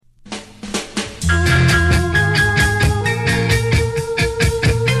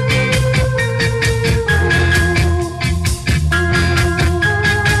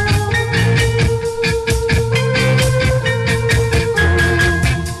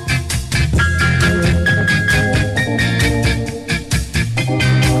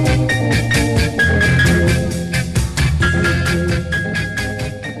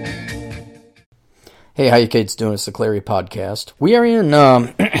how you kids doing? It's the Clarey podcast. We are in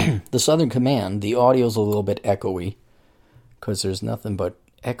the Southern Command. The audio's a little bit echoey because there's nothing but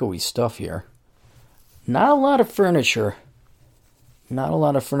echoey stuff here. Not a lot of furniture. I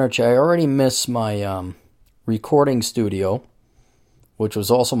already miss my recording studio, which was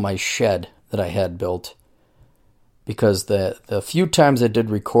also my shed that I had built. Because the few times I did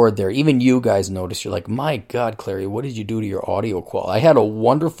record there, even you guys noticed, you're like, my God, Clarey, what did you do to your audio quality? I had a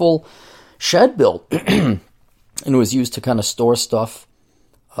wonderful shed built, and it was used to kind of store stuff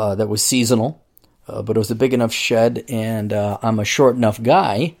that was seasonal, but it was a big enough shed, and I'm a short enough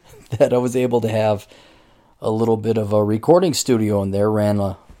guy that I was able to have a little bit of a recording studio in there, ran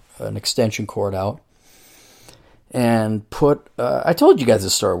an extension cord out, and I told you guys a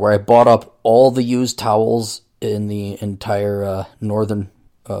story where I bought up all the used towels in the entire northern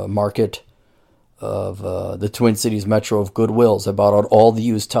market of the Twin Cities metro of Goodwills. I bought out all the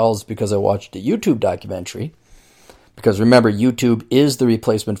used towels because I watched a YouTube documentary. Because remember, YouTube is the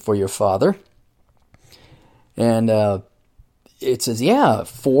replacement for your father. And it says,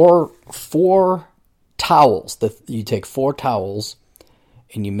 four towels. You take 4 towels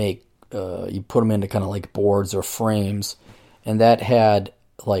and you put them into kind of like boards or frames. And that had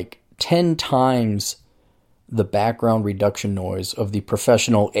like 10 times the background reduction noise of the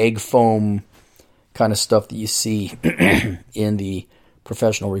professional egg foam kind of stuff that you see in the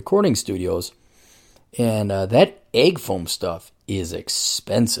professional recording studios. And that egg foam stuff is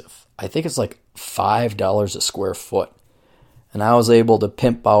expensive. I think it's like $5 a square foot. And I was able to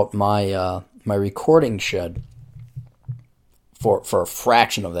pimp out my my recording shed for a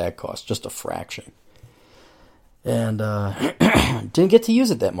fraction of that cost, just a fraction. And didn't get to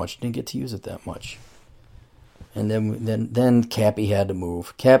use it that much. And then Cappy had to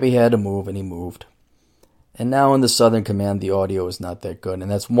move. And he moved. And now in the Southern Command, the audio is not that good. And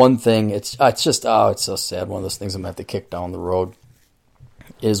that's one thing. It's so sad. One of those things I'm going to have to kick down the road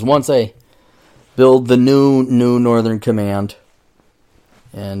is once I build the new Northern Command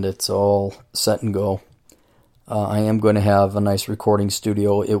and it's all set and go, I am going to have a nice recording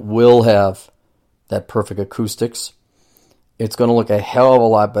studio. It will have that perfect acoustics. It's going to look a hell of a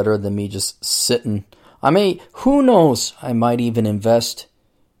lot better than me just sitting. Who knows, I might even invest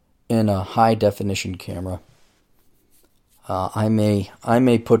in a high definition camera. I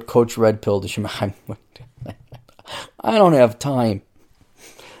may put Coach Red Pill to I don't have time.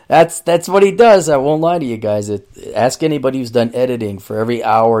 That's what he does. I won't lie to you guys. Ask anybody who's done editing. For every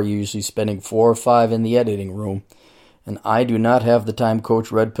hour, you're usually spending 4 or 5 in the editing room. And I do not have the time Coach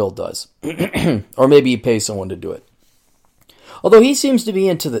Red Pill does. Or maybe he pays someone to do it. Although he seems to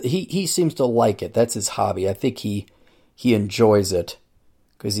be he seems to like it. That's his hobby. I think he enjoys it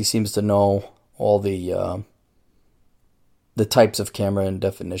because he seems to know all the types of camera and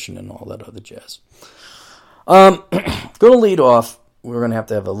definition and all that other jazz. Going to lead off. We're going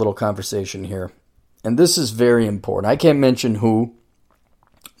to have a little conversation here, and this is very important. I can't mention who.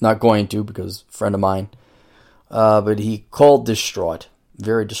 Not going to because a friend of mine. But he called distraught,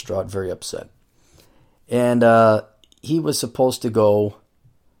 very upset, and he was supposed to go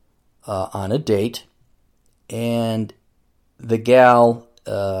on a date, and the gal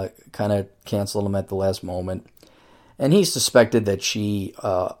kind of canceled him at the last moment, and he suspected that she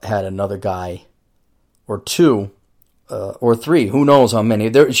had another guy, or 2, or 3, who knows how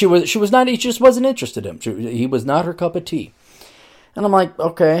many. She was not. He just wasn't interested in him. He was not her cup of tea, and I'm like,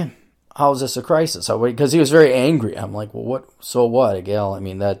 okay, how is this a crisis? Because he was very angry. I'm like, well, what? So what, a gal? I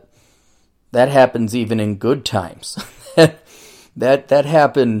mean that happens even in good times. that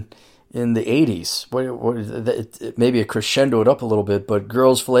happened in the 80s. Maybe it crescendoed up a little bit, but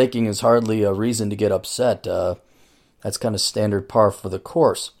girls flaking is hardly a reason to get upset. That's kind of standard par for the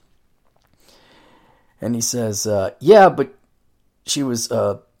course. And he says, yeah, but she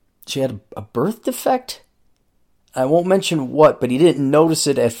had a birth defect. I won't mention what, but he didn't notice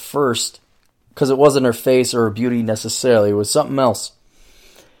it at first because it wasn't her face or her beauty necessarily. It was something else.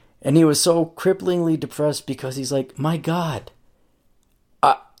 And he was so cripplingly depressed because he's like, my God,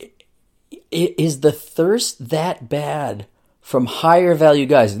 is the thirst that bad from higher value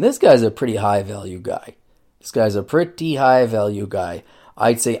guys? And this guy's a pretty high value guy.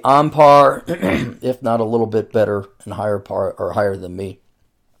 I'd say on par, if not a little bit better and higher par or higher than me.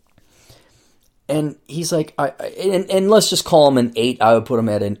 And he's like, and let's just call him an 8. I would put him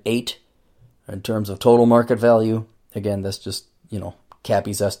at an 8 in terms of total market value. Again, that's just,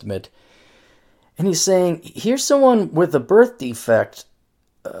 Cappy's estimate. And he's saying, here's someone with a birth defect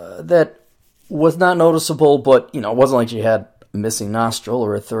that was not noticeable, but, it wasn't like she had a missing nostril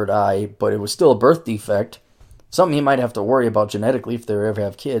or a third eye, but it was still a birth defect. Something he might have to worry about genetically if they ever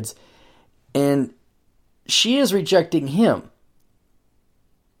have kids. And she is rejecting him.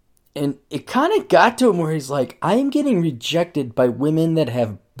 And it kind of got to him where he's like, I'm getting rejected by women that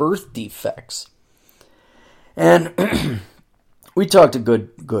have birth defects. And we talked a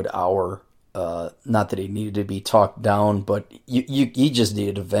good hour. Not that he needed to be talked down, but he just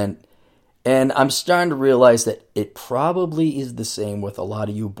needed to vent. And I'm starting to realize that it probably is the same with a lot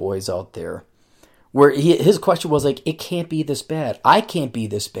of you boys out there. Where his question was like, it can't be this bad. I can't be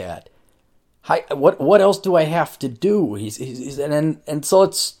this bad. What else do I have to do? And so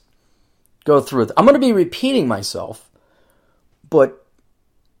let's go through it. I'm going to be repeating myself, but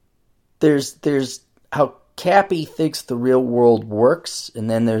there's how Cappy thinks the real world works, and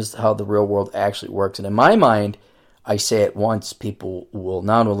then there's how the real world actually works. And in my mind, I say it once, people will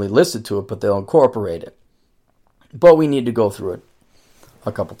not only listen to it, but they'll incorporate it. But we need to go through it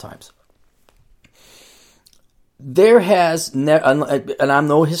a couple times. There has, and I'm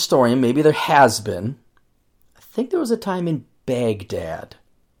no historian, maybe there has been, I think there was a time in Baghdad,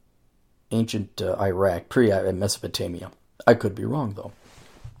 ancient Iraq, pre-Mesopotamia. I could be wrong, though.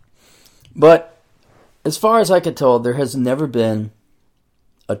 But as far as I can tell, there has never been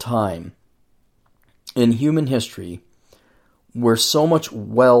a time in human history where so much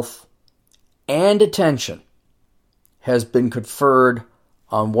wealth and attention has been conferred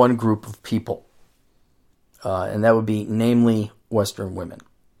on one group of people. And that would be namely Western women.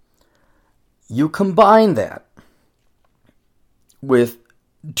 You combine that with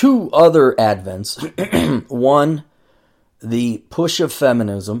two other advents. One, the push of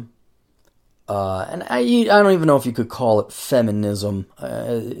feminism. And I don't even know if you could call it feminism.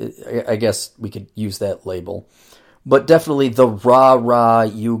 I guess we could use that label. But definitely the rah-rah,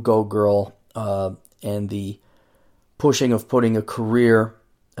 you go girl, and the pushing of putting a career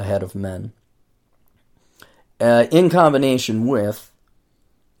ahead of men. In combination with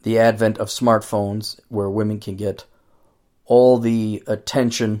the advent of smartphones, where women can get all the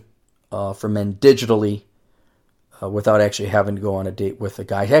attention from men digitally without actually having to go on a date with a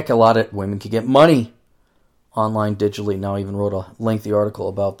guy. Heck, a lot of women can get money online digitally. Now, I even wrote a lengthy article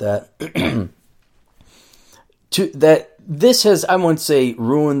about that. This has, I wouldn't say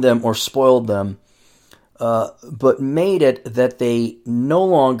ruined them or spoiled them, but made it that they no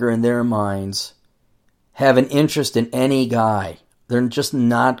longer in their minds have an interest in any guy. They're just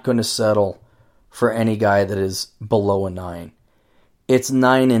not going to settle for any guy that is below a 9. It's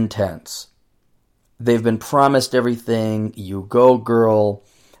 9 and 10s. They've been promised everything. You go, girl.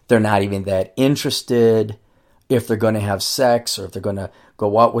 They're not even that interested. If they're going to have sex or if they're going to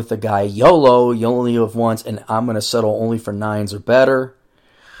go out with a guy, YOLO, you only live once, and I'm going to settle only for 9s or better.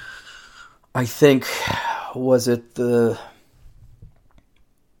 I think, was it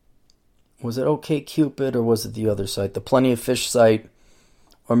OkCupid or was it the other site? The Plenty of Fish site?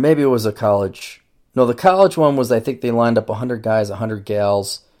 Or maybe it was a college. No, the college one was, I think they lined up 100 guys, 100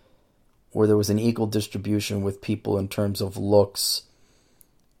 gals, where there was an equal distribution with people in terms of looks.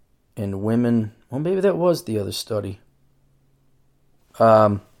 And women, well, maybe that was the other study.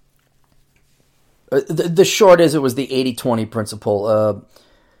 The short is, it was the 80-20 principle.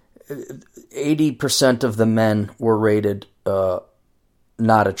 80% of the men were rated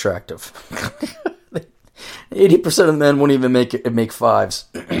not attractive. 80% of the men wouldn't even make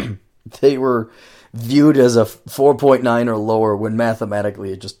 5s. They were viewed as a 4.9 or lower when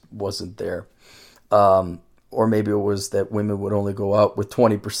mathematically it just wasn't there. Or maybe it was that women would only go out with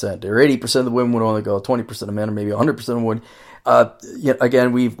 20%, or 80% of the women would only go, 20% of men, or maybe 100% would.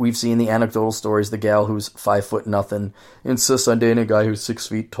 Again, we've seen the anecdotal stories. The gal who's 5'0" insists on dating a guy who's 6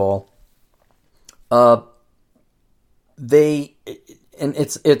 feet tall.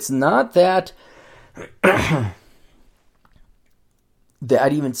 It's not that I'd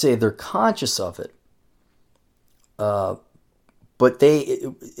even say they're conscious of it. But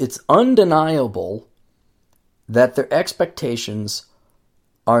it's undeniable that their expectations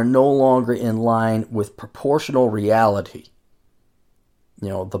are no longer in line with proportional reality. You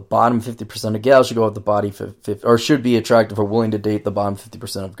know, the bottom 50% of gals should go with the body 50, or should be attractive or willing to date the bottom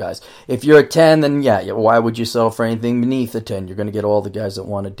 50% of guys. If you're a 10, then yeah, why would you settle for anything beneath a 10? You're going to get all the guys that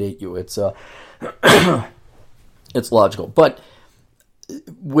want to date you. It's it's logical. But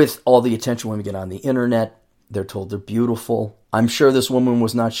with all the attention women get on the internet, they're told they're beautiful. I'm sure this woman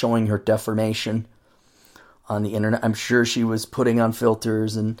was not showing her deformation on the internet. I'm sure she was putting on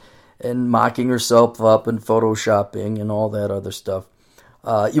filters and mocking herself up and photoshopping and all that other stuff.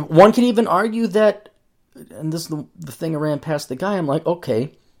 One can even argue that, and this is the thing I ran past the guy, I'm like,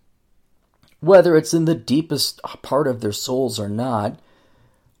 okay, whether it's in the deepest part of their souls or not,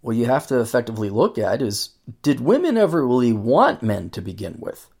 what you have to effectively look at is, did women ever really want men to begin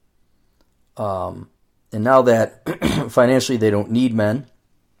with? And now that financially they don't need men,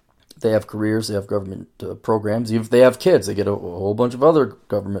 they have careers, they have government programs. Even if they have kids, they get a whole bunch of other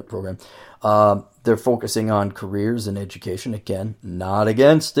government programs. They're focusing on careers and education. Again, not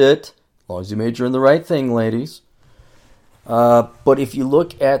against it, as long as you major in the right thing, ladies. But if you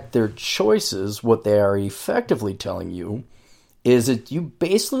look at their choices, what they are effectively telling you is that you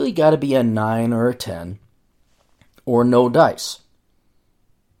basically got to be a 9 or a 10 or no dice.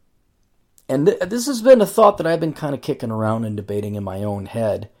 And this has been a thought that I've been kind of kicking around and debating in my own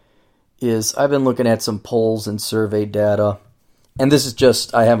head. Is I've been looking at some polls and survey data, and this is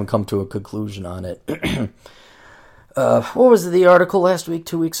just, I haven't come to a conclusion on it. What was the article last week,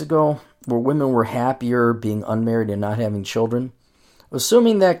 2 weeks ago, where women were happier being unmarried and not having children?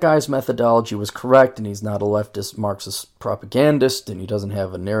 Assuming that guy's methodology was correct and he's not a leftist Marxist propagandist and he doesn't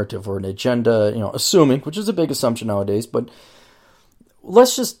have a narrative or an agenda, assuming, which is a big assumption nowadays, but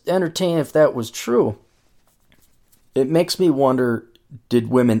let's just entertain if that was true. It makes me wonder, did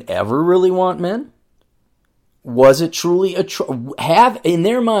women ever really want men? Was it truly in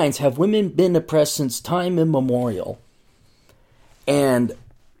their minds, have women been oppressed since time immemorial? And,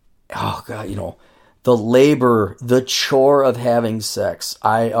 oh God, the labor, the chore of having sex.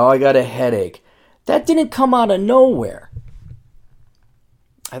 I got a headache. That didn't come out of nowhere.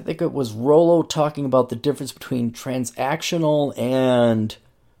 I think it was Rollo talking about the difference between transactional and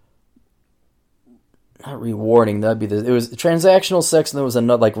not rewarding. It was transactional sex, and there was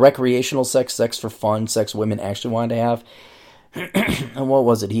another, like recreational sex for fun, sex women actually wanted to have. And what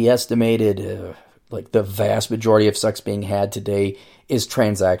was it? He estimated like the vast majority of sex being had today is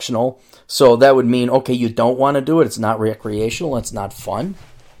transactional. So that would mean, okay, you don't want to do it. It's not recreational. It's not fun.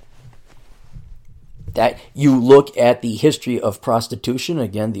 That you look at the history of prostitution,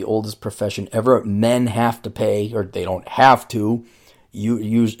 again, the oldest profession ever. Men have to pay, or they don't have to. You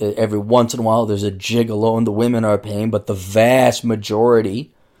use every once in a while there's a gigolo and the women are paying, but the vast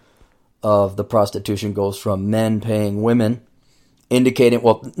majority of the prostitution goes from men paying women, indicating,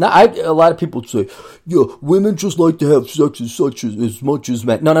 well, a lot of people say, yeah, women just like to have sex as much as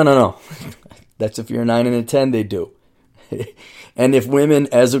men. No. That's if you're a 9 and a 10, they do. And if women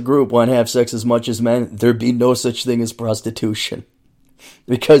as a group want to have sex as much as men, there'd be no such thing as prostitution.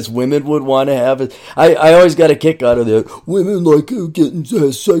 Because women would want to have it. I always got a kick out of that. Women like getting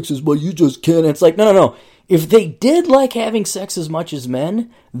sex as much, you just can't. It's like, no. If they did like having sex as much as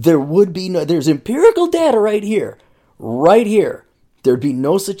men, there would be there's empirical data right here. There'd be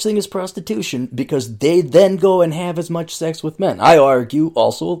no such thing as prostitution because they then go and have as much sex with men. I argue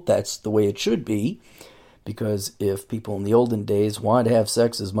also that's the way it should be. Because if people in the olden days wanted to have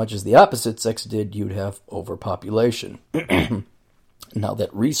sex as much as the opposite sex did, you'd have overpopulation. Now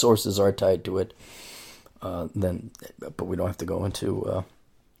that resources are tied to it, but we don't have to go into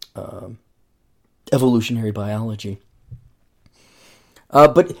evolutionary biology.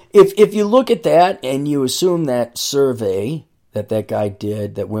 But if you look at that and you assume that survey that guy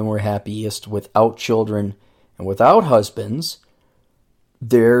did, that women were happiest without children and without husbands,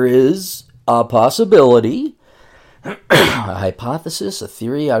 there is a possibility, a hypothesis, a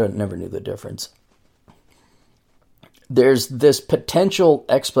theory, I never knew the difference. There's this potential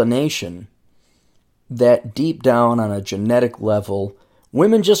explanation that deep down on a genetic level,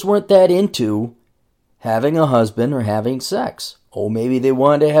 women just weren't that into having a husband or having sex. Oh, maybe they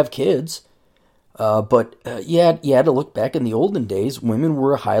wanted to have kids. But you had to look back in the olden days. Women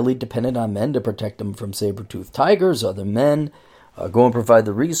were highly dependent on men to protect them from saber-toothed tigers, other men, go and provide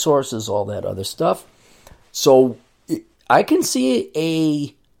the resources, all that other stuff. So I can see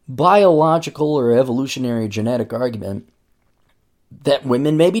a biological or evolutionary genetic argument that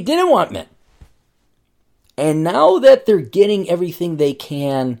women maybe didn't want men. And now that they're getting everything they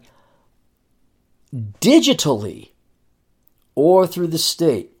can digitally or through the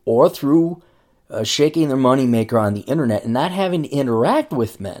state or through shaking their moneymaker on the internet and not having to interact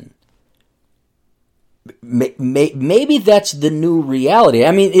with men, maybe that's the new reality.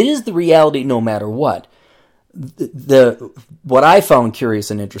 I mean, it is the reality no matter what. What I found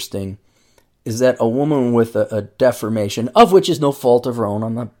curious and interesting is that a woman with a deformation, of which is no fault of her own,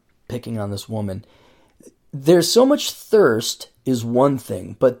 I'm not picking on this woman, there's so much thirst is one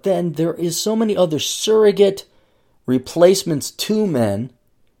thing, but then there is so many other surrogate replacements to men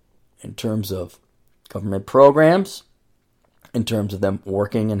in terms of government programs, in terms of them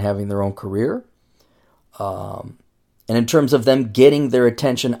working and having their own career, and in terms of them getting their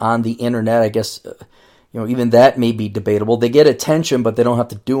attention on the internet. I guess even that may be debatable. They get attention, but they don't have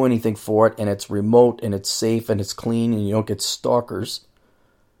to do anything for it, and it's remote, and it's safe, and it's clean, and you don't get stalkers.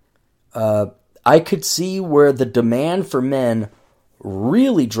 I could see where the demand for men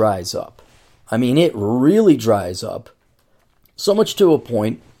really dries up. I mean, it really dries up. So much to a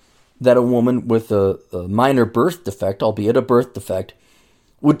point that a woman with a minor birth defect, albeit a birth defect,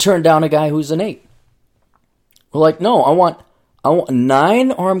 would turn down a guy who's an 8. We're like, no, I want a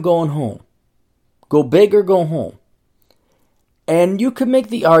 9 or I'm going home. Go big or go home. And you could make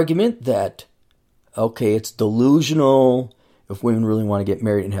the argument that, okay, it's delusional. If women really want to get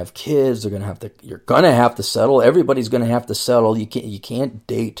married and have kids, you're gonna have to settle. Everybody's gonna have to settle. You can't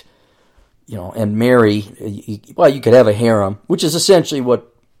date, and marry. You could have a harem, which is essentially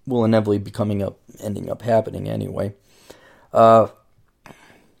what will inevitably be ending up happening anyway. Oh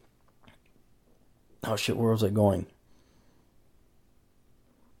shit, where was I going?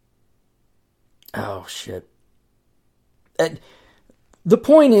 Oh shit. And the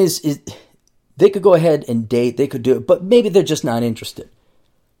point is they could go ahead and date, they could do it, but maybe they're just not interested.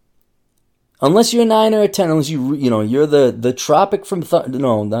 Unless you're a 9 or a 10, unless you're the tropic from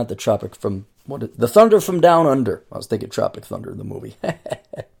no, not the tropic from the thunder from down under. I was thinking Tropic Thunder, the movie.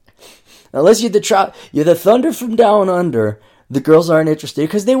 Unless you're the thunder from down under, the girls aren't interested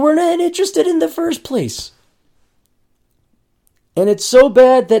because they weren't interested in the first place. And it's so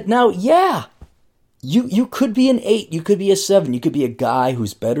bad that now, you could be an 8, you could be a 7, you could be a guy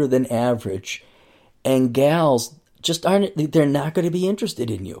who's better than average, and gals just they're not going to be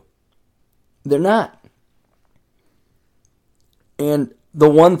interested in you. They're not. And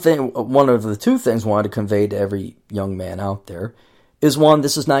one of the two things I wanted to convey to every young man out there is, one,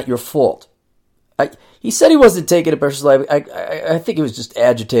 this is not your fault. He said he wasn't taking it personally. I think he was just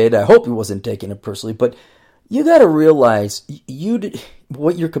agitated. I hope he wasn't taking it personally. But you got to realize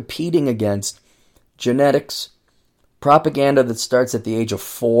what you're competing against: genetics, propaganda that starts at the age of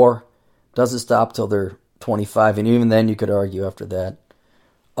 4, doesn't stop till they're 25, and even then you could argue after that.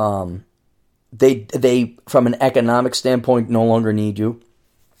 They from an economic standpoint no longer need you.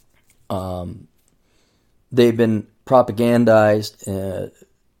 They've been propagandized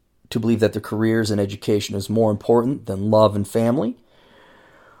to believe that their careers and education is more important than love and family.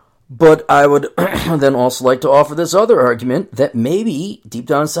 But I would then also like to offer this other argument that maybe deep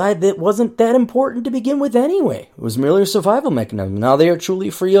down inside that wasn't that important to begin with anyway. It was merely a survival mechanism. Now they are truly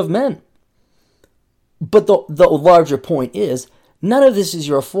free of men. But the larger point is, none of this is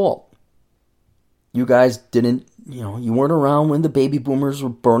your fault. You guys didn't, you weren't around when the baby boomers were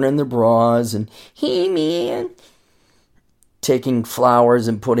burning their bras and, hey man, taking flowers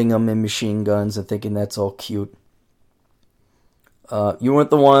and putting them in machine guns and thinking that's all cute. You weren't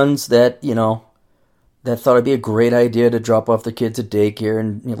the ones that, that thought it'd be a great idea to drop off the kids at daycare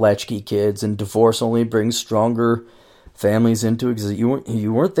and latchkey kids, and divorce only brings stronger families into existence.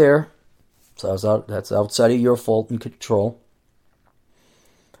 You weren't there. So that's outside of your fault and control.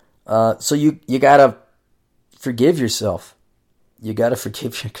 So you gotta forgive yourself. You gotta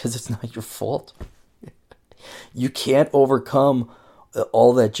forgive you because it's not your fault. You can't overcome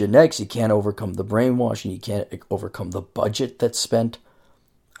all that genetics. You can't overcome the brainwashing. You can't overcome the budget that's spent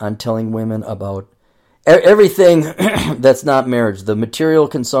on telling women about everything that's not marriage. The material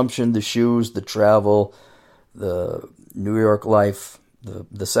consumption, the shoes, the travel, the New York life,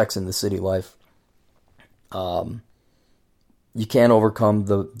 the Sex and the City life. You can't overcome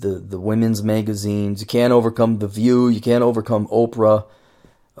the women's magazines. You can't overcome The View. You can't overcome Oprah.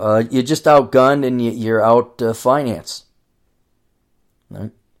 You're just outgunned and you're out financed.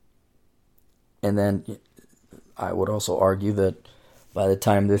 Right? And then I would also argue that by the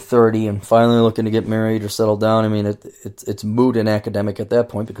time they're 30 and finally looking to get married or settle down, I mean, it's moot and academic at that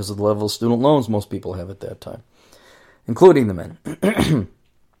point because of the level of student loans most people have at that time, including the men.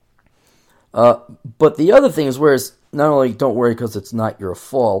 But the other thing is, whereas not only don't worry because it's not your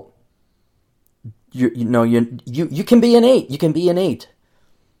fault, you can be an 8. You can be an 8.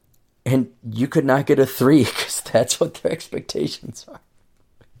 And you could not get a 3 because that's what their expectations are.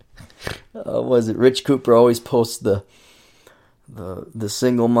 Was it Rich Cooper always posts the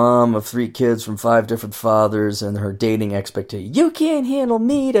single mom of 3 kids from 5 different fathers and her dating expectation. You can't handle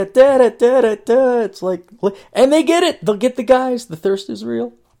me, da da da da da da. It's like, and they get it. They'll get the guys. The thirst is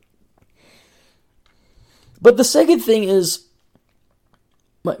real. But the second thing is,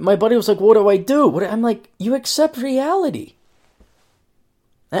 my buddy was like, what do I do? I'm like, you accept reality.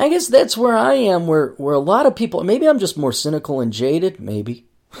 And I guess that's where I am, where a lot of people, maybe I'm just more cynical and jaded, maybe.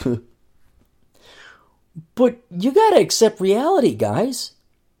 But you got to accept reality, guys.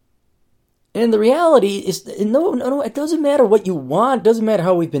 And the reality is, no, it doesn't matter what you want. It doesn't matter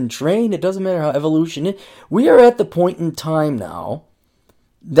how we've been trained. It doesn't matter how evolution is. We are at the point in time now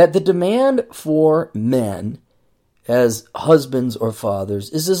that the demand for men as husbands or fathers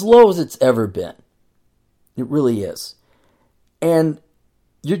is as low as it's ever been. It really is. And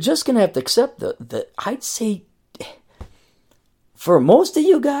you're just going to have to accept that I'd say for most of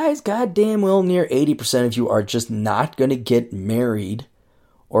you guys, goddamn well near 80% of you are just not going to get married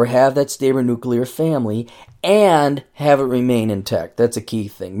or have that stable nuclear family and have it remain intact. That's a key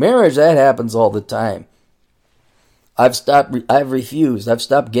thing. Marriage, that happens all the time. I've refused. I've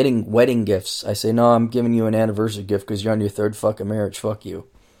stopped getting wedding gifts. I say, no, I'm giving you an anniversary gift because you're on your third fucking marriage. Fuck you.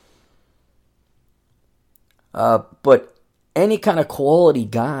 But any kind of quality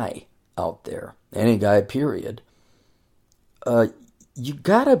guy out there, any guy, period, you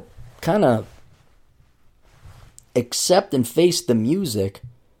gotta kind of accept and face the music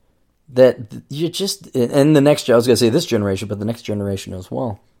that you just, and the next, I was going to say this generation, but the next generation as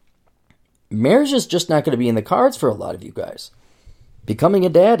well. Marriage is just not going to be in the cards for a lot of you guys. Becoming a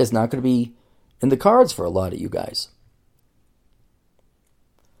dad is not going to be in the cards for a lot of you guys.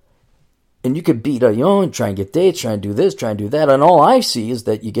 And you could beat and try and get dates, try and do this, try and do that, and all I see is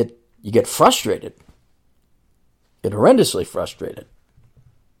that you get frustrated. Get horrendously frustrated.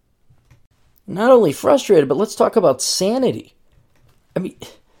 Not only frustrated, but let's talk about sanity. I mean,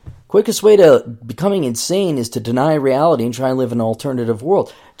 quickest way to becoming insane is to deny reality and try and live in an alternative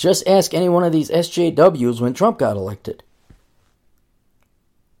world. Just ask any one of these SJWs when Trump got elected.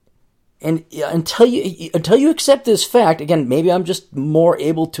 And until you accept this fact, again, maybe I'm just more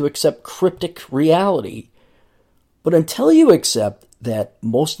able to accept cryptic reality, but until you accept that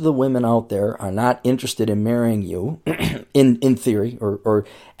most of the women out there are not interested in marrying you, in theory, or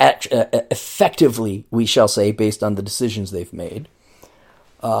effectively, we shall say, based on the decisions they've made,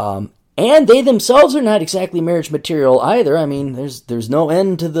 and they themselves are not exactly marriage material either. I mean, there's no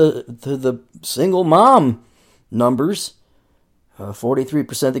end to the single mom numbers.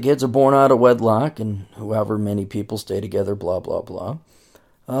 43% of the kids are born out of wedlock, and however many people stay together, blah, blah, blah.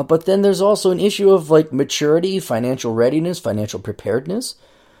 But then there's also an issue of like maturity, financial readiness, financial preparedness.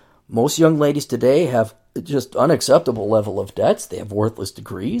 Most young ladies today have just unacceptable level of debts. They have worthless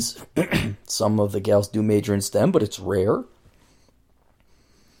degrees. Some of the gals do major in STEM, but it's rare.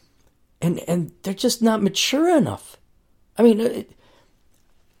 And they're just not mature enough. I mean,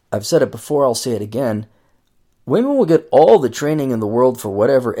 I've said it before, I'll say it again. Women will get all the training in the world for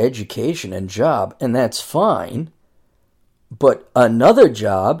whatever education and job, and that's fine. But another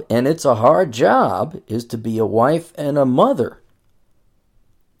job, and it's a hard job, is to be a wife and a mother.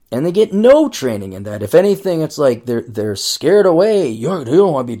 And they get no training in that. If anything, it's like they're scared away. You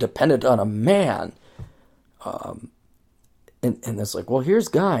don't want to be dependent on a man. And it's like, well, here's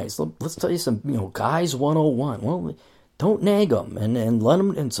guys. Let's tell you some, guys 101. Well, don't nag them and let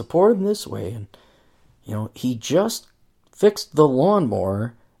them and support them this way. And he just fixed the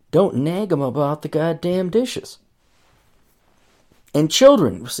lawnmower. Don't nag him about the goddamn dishes. And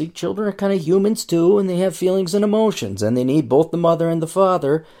children. See, children are kind of humans too, and they have feelings and emotions, and they need both the mother and the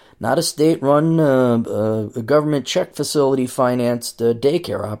father, not a state-run, a government check facility-financed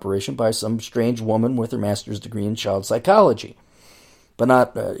daycare operation by some strange woman with her master's degree in child psychology. But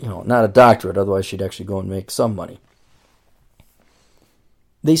not, not a doctorate, otherwise she'd actually go and make some money.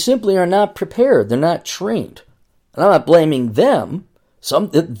 They simply are not prepared. They're not trained. And I'm not blaming them.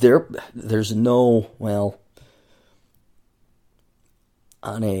 There's no,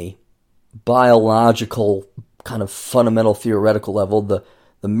 on a biological kind of fundamental theoretical level, the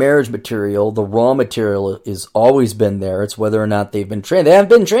marriage material, the raw material has always been there. It's whether or not they've been trained. They haven't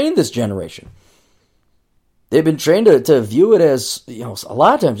been trained this generation. They've been trained to view it as, a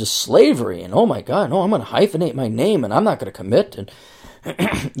lot of times just slavery. And, oh my God, no, I'm going to hyphenate my name and I'm not going to commit. And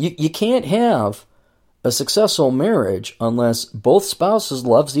you can't have a successful marriage unless both spouses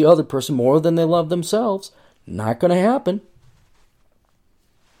loves the other person more than they love themselves. Not going to happen.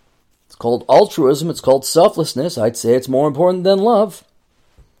 It's called altruism. It's called selflessness. I'd say it's more important than love.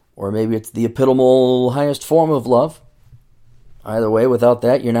 Or maybe it's the epitomal highest form of love. Either way, without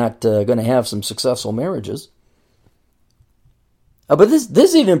that, you're not going to have some successful marriages. But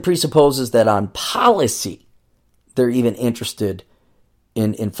this even presupposes that on policy, they're even interested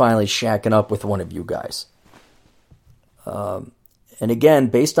in finally shacking up with one of you guys. And again,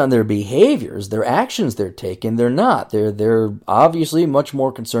 based on their behaviors, their actions they're taking, they're not. They're obviously much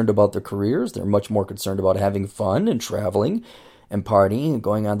more concerned about their careers. They're much more concerned about having fun and traveling and partying and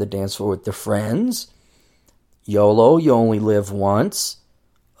going on the dance floor with their friends. YOLO, you only live once.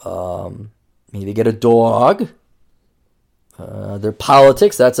 Maybe get a dog. Their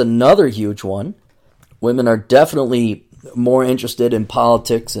politics, that's another huge one. Women are definitely more interested in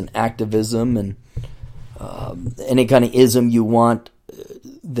politics and activism and any kind of ism you want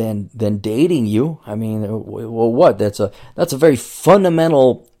than dating you. I mean, well, what? That's a very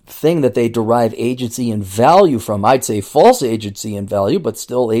fundamental thing that they derive agency and value from. I'd say false agency and value, but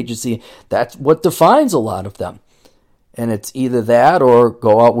still agency. That's what defines a lot of them. And it's either that or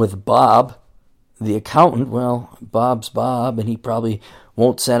go out with Bob, the accountant. Well, Bob's Bob, and he probably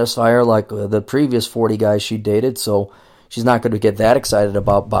won't satisfy her like the previous 40 guys she dated, so she's not going to get that excited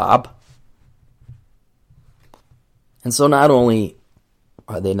about Bob. And so not only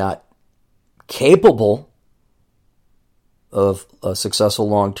are they not capable of a successful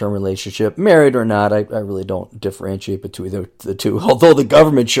long-term relationship, married or not, I really don't differentiate between the two, although the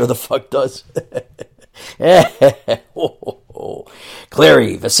government sure the fuck does.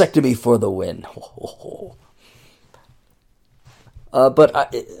 Clarey, vasectomy for the win.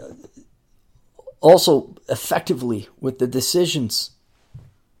 But also effectively with the decisions.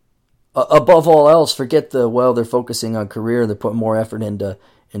 Above all else, forget they're focusing on career, they're putting more effort into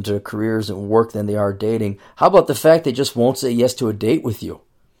careers and work than they are dating. How about the fact they just won't say yes to a date with you?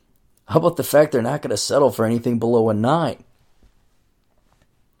 How about the fact they're not going to settle for anything below a 9?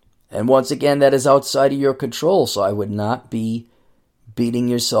 And once again, that is outside of your control, so I would not be beating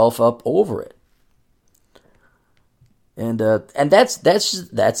yourself up over it. And that's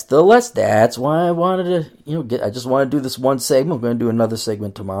why I wanted to I just want to do this one segment. I'm going to do another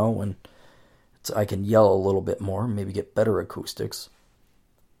segment tomorrow when I can yell a little bit more, maybe get better acoustics.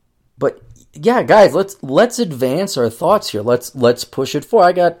 But yeah, guys, let's advance our thoughts here. Let's push it forward.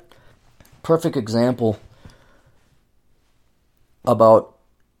 I got a perfect example about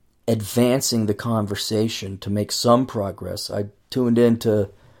advancing the conversation to make some progress. I tuned into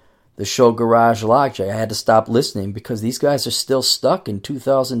the show Garage Logic. I had to stop listening because these guys are still stuck in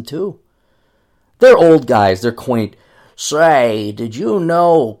 2002. They're old guys. They're quaint. Say, did you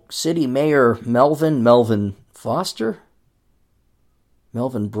know City Mayor Melvin Foster?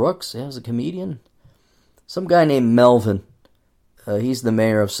 Melvin Brooks? Yeah, he was a comedian. Some guy named Melvin. He's the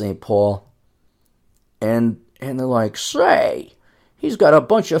mayor of St. Paul. And they're like, say, he's got a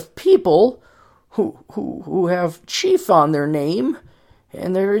bunch of people who have chief on their name,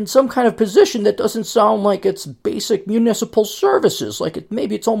 and they're in some kind of position that doesn't sound like it's basic municipal services. Like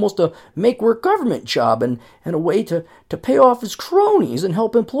maybe it's almost a make-work government job and a way to pay off his cronies and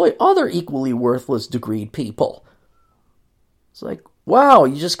help employ other equally worthless degreed people. It's like, wow,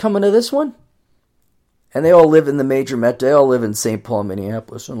 you just coming to this one? And they all live in the major metro. They all live in St. Paul,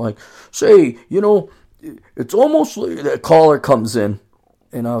 Minneapolis. And like, say, it's almost like that caller comes in.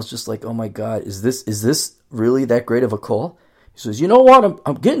 And I was just like, oh my God, is this really that great of a call? He says, you know what?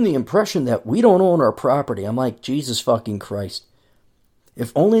 I'm getting the impression that we don't own our property. I'm like, Jesus fucking Christ.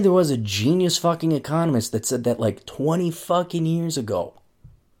 If only there was a genius fucking economist that said that like 20 fucking years ago.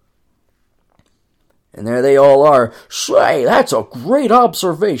 And there they all are. Say, that's a great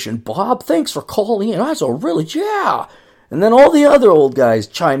observation, Bob. Thanks for calling in. That's a really, yeah. And then all the other old guys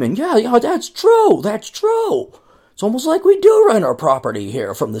chime in. Yeah, that's true. That's true. It's almost like we do rent our property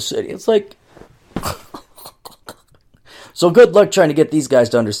here from the city. It's like... So good luck trying to get these guys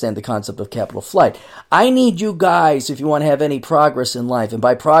to understand the concept of capital flight. I need you guys, if you want to have any progress in life, and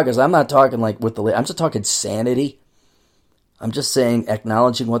by progress, I'm not talking like I'm just talking sanity. I'm just saying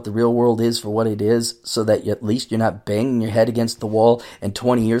acknowledging what the real world is for what it is, so that at least you're not banging your head against the wall, and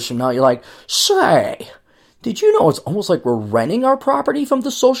 20 years from now you're like, say, did you know it's almost like we're renting our property from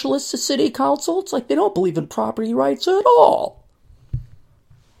the socialist city council? It's like they don't believe in property rights at all.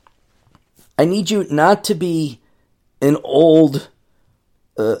 I need you not to be an old,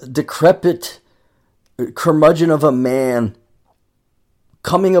 decrepit curmudgeon of a man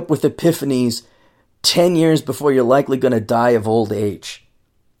coming up with epiphanies 10 years before you're likely going to die of old age.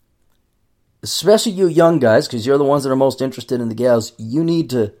 Especially you young guys, because you're the ones that are most interested in the gals, you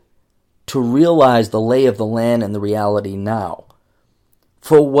need to realize the lay of the land and the reality now.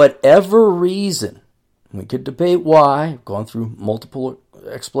 For whatever reason, we could debate why, gone through multiple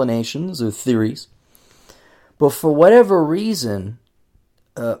explanations or theories, but for whatever reason,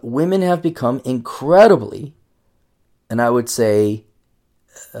 women have become incredibly, and I would say,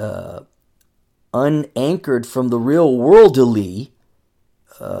 unanchored from the real worldly,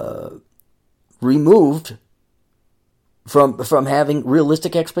 removed from having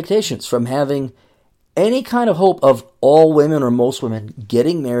realistic expectations, from having any kind of hope of all women or most women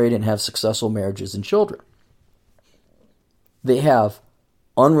getting married and have successful marriages and children. They have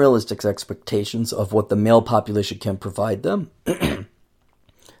unrealistic expectations of what the male population can provide them.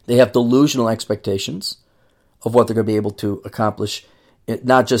 They have delusional expectations of what they're going to be able to accomplish,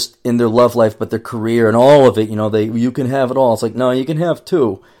 not just in their love life, but their career and all of it. You can have it all. It's like, no, you can have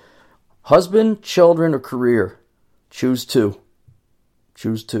two. Husband, children, or career. Choose two.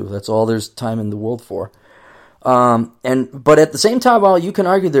 Choose two. That's all there's time in the world for. But at the same time, while you can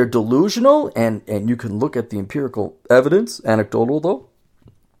argue they're delusional, and you can look at the empirical evidence, anecdotal though,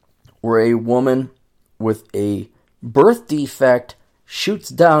 where a woman with a birth defect shoots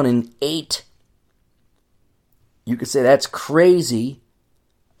down an 8, you could say that's crazy,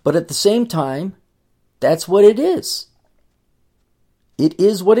 but at the same time, that's what it is. It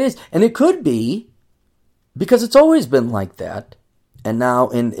is what it is. And it could be because it's always been like that. And now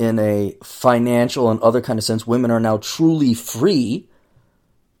in a financial and other kind of sense, women are now truly free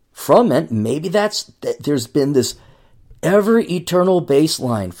from it. Maybe there's been this ever eternal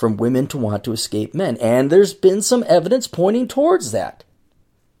baseline from women to want to escape men. And there's been some evidence pointing towards that.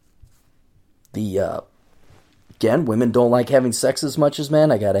 Again, women don't like having sex as much as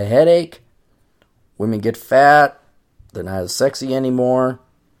men. I got a headache. Women get fat. They're not as sexy anymore.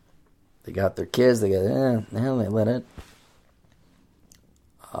 They got their kids. They let it.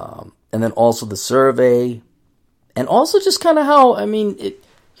 And then also the survey. And also just kind of how,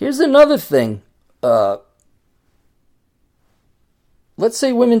 here's another thing. Let's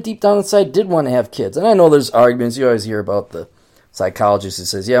say women deep down inside did want to have kids. And I know there's arguments. You always hear about the psychologist who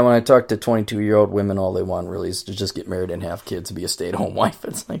says, yeah, when I talk to 22-year-old women, all they want really is to just get married and have kids and be a stay-at-home wife.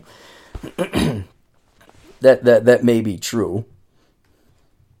 It's like, that may be true.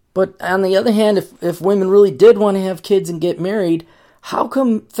 But on the other hand, if women really did want to have kids and get married, how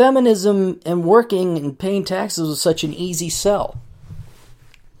come feminism and working and paying taxes was such an easy sell?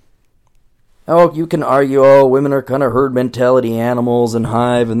 Oh, you can argue, women are kind of herd mentality animals and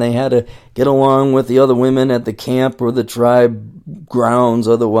hive, and they had to get along with the other women at the camp or the tribe grounds,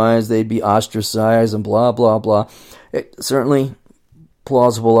 otherwise they'd be ostracized and blah, blah, blah. Certainly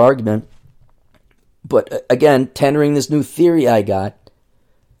plausible argument. But again, tendering this new theory I got,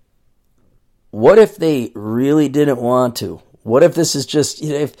 what if they really didn't want to? What if this is just,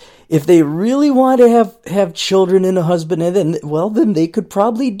 if they really want to have children and a husband, and then they could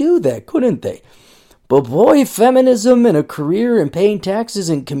probably do that, couldn't they? But boy, feminism and a career and paying taxes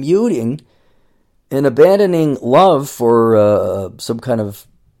and commuting and abandoning love for some kind of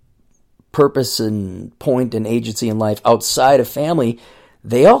purpose and point and agency in life outside of family,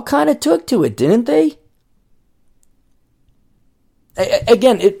 they all kind of took to it, didn't they?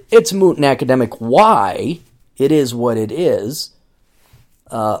 Again, it's moot and academic why it is what it is.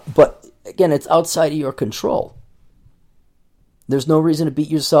 But again, it's outside of your control. There's no reason to beat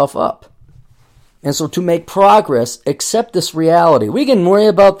yourself up. And so to make progress, accept this reality. We can worry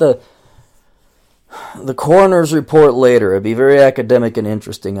about the coroner's report later. It'd be very academic and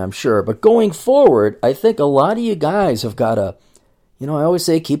interesting, I'm sure. But going forward, I think a lot of you guys have got to, I always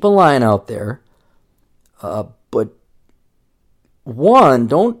say keep a line out there. But one,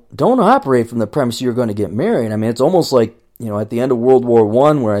 don't operate from the premise you're going to get married. It's almost like, at the end of World War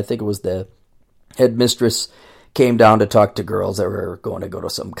I, where I think it was the headmistress came down to talk to girls that were going to go to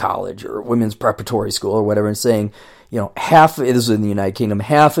some college or women's preparatory school or whatever, and saying, this is in the United Kingdom,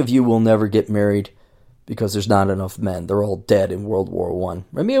 half of you will never get married because there's not enough men. They're all dead in World War I.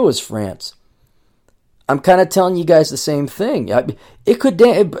 Maybe it was France. I'm kind of telling you guys the same thing. It could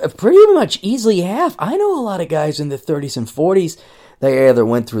pretty much easily half. I know a lot of guys in the 30s and 40s. They either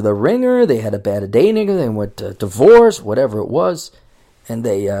went through the ringer, they had a bad dating, they went to divorce, whatever it was, and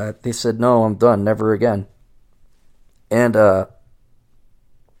they said, no, I'm done, never again. And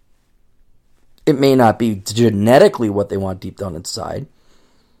it may not be genetically what they want deep down inside,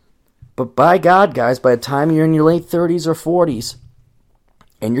 but by God, guys, by the time you're in your late 30s or 40s,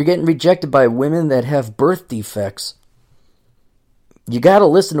 and you're getting rejected by women that have birth defects, you got to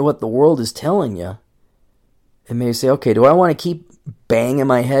listen to what the world is telling you. And maybe say, okay, do I want to keep banging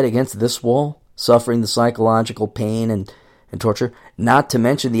my head against this wall, suffering the psychological pain and torture, not to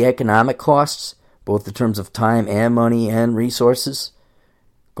mention the economic costs, both in terms of time and money and resources?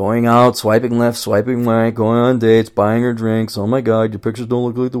 Going out, swiping left, swiping right, going on dates, buying her drinks. Oh my God, your pictures don't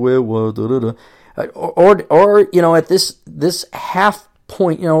look like the way it was. Da, da, da. Or at this half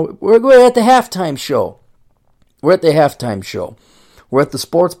point, we're at the halftime show. We're at the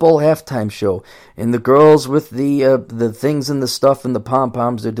Sports Bowl halftime show, and the girls with the things and the stuff and the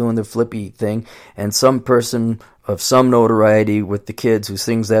pom-poms, they're doing their flippy thing, and some person of some notoriety with the kids who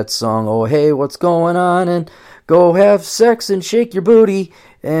sings that song, oh, hey, what's going on, and go have sex and shake your booty,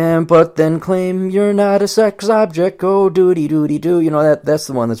 but then claim you're not a sex object, go doody-doody-doo. That's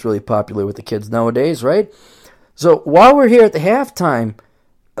the one that's really popular with the kids nowadays, right? So while we're here at the halftime,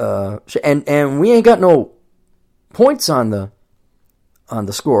 and we ain't got no points on the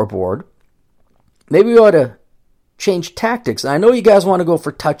scoreboard, maybe we ought to change tactics. And I know you guys want to go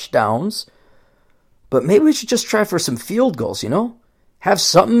for touchdowns, but maybe we should just try for some field goals, have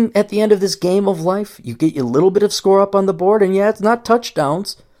something at the end of this game of life. You get a little bit of score up on the board, and yeah, it's not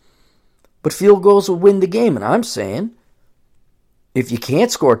touchdowns, but field goals will win the game. And I'm saying, if you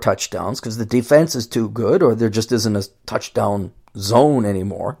can't score touchdowns because the defense is too good or there just isn't a touchdown zone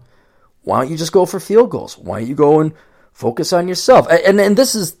anymore, why don't you just go for field goals? Why don't you go and focus on yourself? And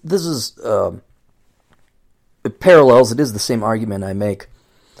this is it parallels. It is the same argument I make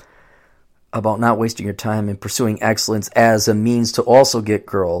about not wasting your time in pursuing excellence as a means to also get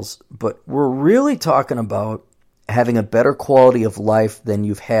girls. But we're really talking about having a better quality of life than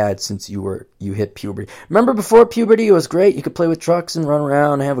you've had since you hit puberty. Remember, before puberty, it was great. You could play with trucks and run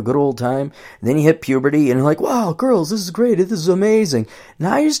around and have a good old time. And then you hit puberty and you're like, wow, girls, this is great. This is amazing.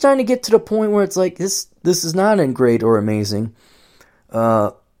 Now you're starting to get to the point where it's like, this is not great or amazing.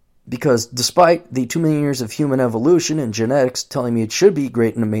 Because despite the 2 million years of human evolution and genetics telling me it should be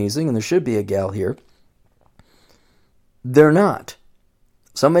great and amazing and there should be a gal here, they're not.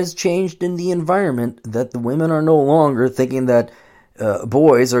 Something has changed in the environment that the women are no longer thinking that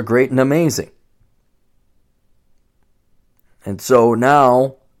boys are great and amazing. And so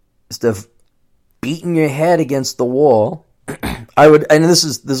now, instead of beating your head against the wall, and this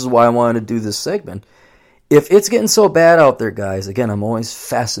is why I wanted to do this segment. If it's getting so bad out there, guys, again, I'm always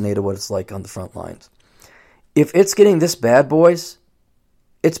fascinated what it's like on the front lines. If it's getting this bad, boys,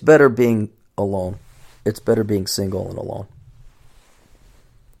 it's better being alone. It's better being single and alone.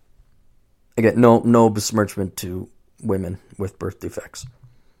 Again, no besmirchment to women with birth defects.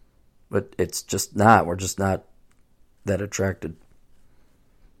 But it's just not. We're just not that attracted.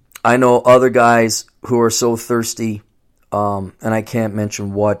 I know other guys who are so thirsty, and I can't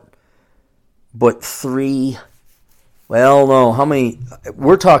mention what, but how many?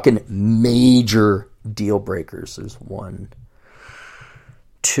 We're talking major deal breakers. There's 1,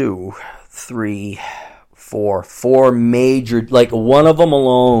 2, 3, 4 major, like one of them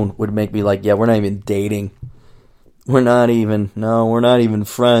alone would make me like, yeah, we're not even dating. We're not even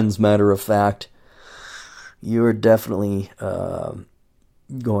friends, matter of fact. You're definitely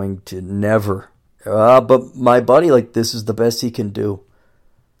going to never. But my buddy, like, this is the best he can do.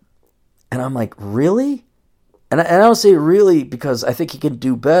 And I'm like, really? And I don't say really because I think he can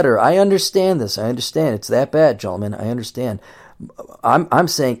do better. I understand this. I understand. It's that bad, gentlemen. I understand. I'm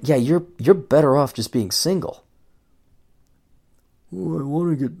saying, yeah, you're better off just being single. Oh, I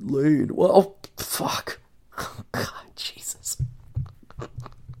want to get laid. Well, fuck. Oh, God, Jesus.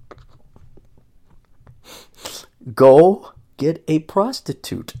 Go get a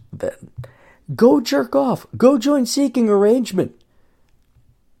prostitute then. Go jerk off. Go join seeking arrangement.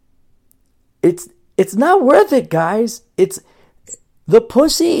 It's not worth it, guys. The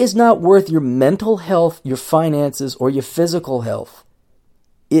pussy is not worth your mental health, your finances, or your physical health.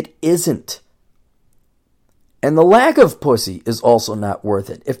 It isn't. And the lack of pussy is also not worth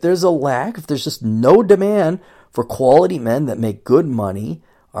it. If there's just no demand for quality men that make good money,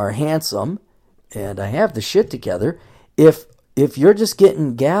 are handsome, and I have the shit together, if you're just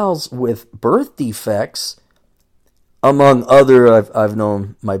getting gals with birth defects, among other, I've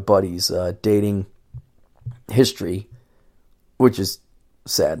known my buddies' dating history, which is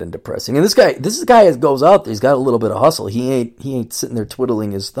sad and depressing. And this guy goes out there, he's got a little bit of hustle. He ain't sitting there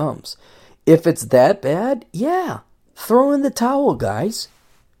twiddling his thumbs. If it's that bad, yeah, throw in the towel, guys.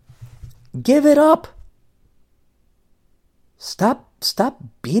 Give it up. Stop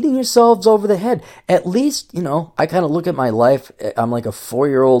beating yourselves over the head. At least, I kind of look at my life. I'm like a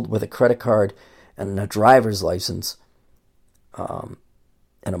 4-year-old with a credit card and a driver's license, and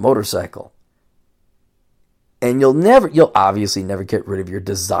a motorcycle. And you'll obviously never get rid of your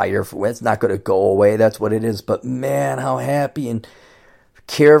desire for it. It's not going to go away. That's what it is. But man, how happy and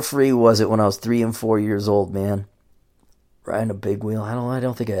carefree was it when I was 3 and 4 years old, man. Riding a big wheel. I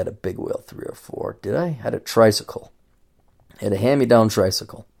don't think I had a big wheel 3 or 4. Did I? I had a tricycle. I had a hand-me-down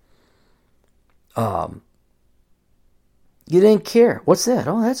tricycle. You didn't care. What's that?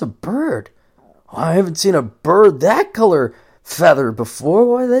 Oh, that's a bird. Oh, I haven't seen a bird that color feather before.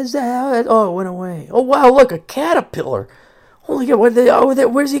 What is that? Oh, it went away. Oh, wow, look, a caterpillar. Holy God,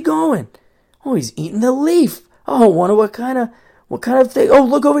 where's he going? Oh, he's eating the leaf. Oh, I wonder what kind of thing. Oh,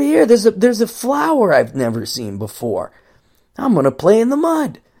 look over here. There's a flower I've never seen before. I'm going to play in the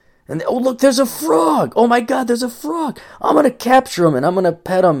mud. And oh, look, there's a frog. Oh, my God, there's a frog. I'm going to capture him and I'm going to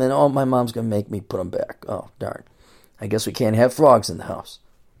pet him. And oh, my mom's going to make me put him back. Oh, darn. I guess we can't have frogs in the house.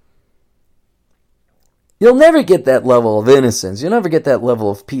 You'll never get that level of innocence. You'll never get that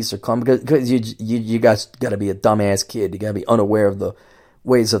level of peace or calm because you guys got to be a dumbass kid. You got to be unaware of the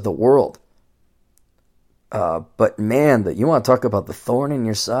ways of the world. But man, you want to talk about the thorn in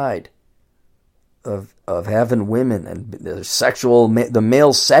your side. of having women and the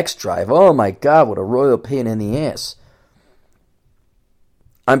male sex drive. Oh my God, what a royal pain in the ass.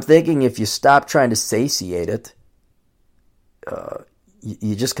 I'm thinking if you stop trying to satiate it,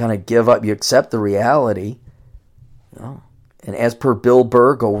 you just kind of give up. You accept the reality, and as per Bill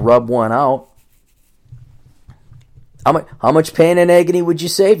Burr, go rub one out. How much pain and agony would you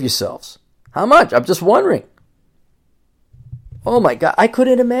save yourselves? How much? I'm just wondering. Oh my God, I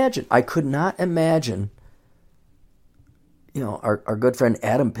couldn't imagine. I could not imagine. Our good friend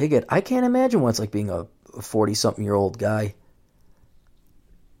Adam Piggott, I can't imagine what it's like being a 40-something-year-old guy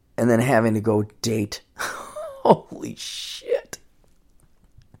and then having to go date. Holy shit.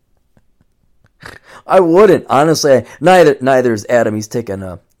 I wouldn't, honestly. Neither is Adam. He's taken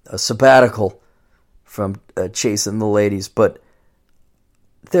a sabbatical from chasing the ladies, but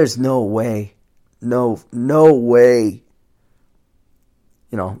there's no way. No way.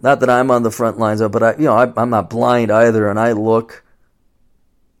 Not that I'm on the front lines of, but I'm not blind either, and I look.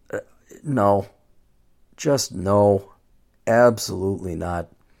 No, just no, absolutely not.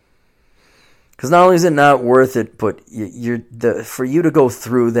 Because not only is it not worth it, but for you to go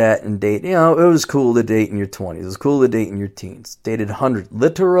through that and date. It was cool to date in your 20s. It was cool to date in your teens. Dated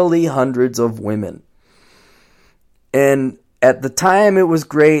literally hundreds of women, and at the time, it was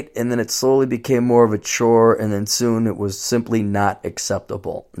great, and then it slowly became more of a chore, and then soon it was simply not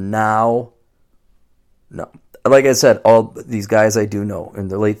acceptable. Now, no. Like I said, all these guys I do know in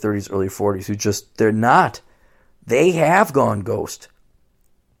their late 30s, early 40s, they're not. They have gone ghost.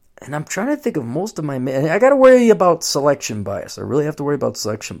 And I'm trying to think of most of my men. I got to worry about selection bias. I really have to worry about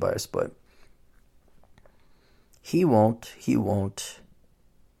selection bias, but he won't.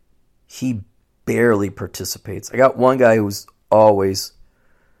 He barely participates. I got one guy who's always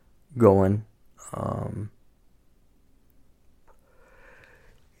going.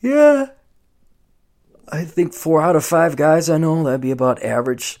 Yeah. I think 4 out of 5 guys I know, that'd be about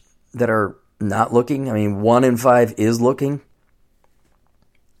average, that are not looking. I mean, 1 in 5 is looking.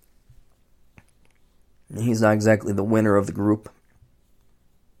 He's not exactly the winner of the group.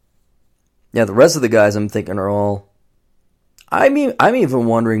 Yeah, the rest of the guys I'm thinking are all... I'm even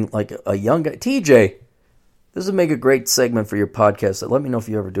wondering, like, a young guy... TJ, this would make a great segment for your podcast. So let me know if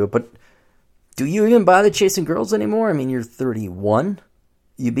you ever do it. But do you even bother chasing girls anymore? I mean, you're 31.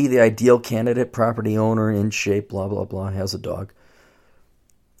 You'd be the ideal candidate, property owner, in shape, blah, blah, blah, has a dog.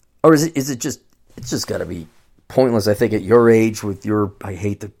 Or is it just... It's just got to be pointless, I think, at your age with your... I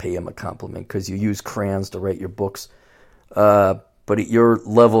hate to pay him a compliment because you use crayons to write your books. But at your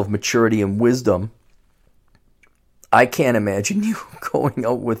level of maturity and wisdom... I can't imagine you going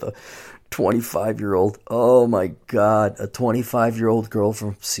out with a 25-year-old. Oh, my God. A 25-year-old girl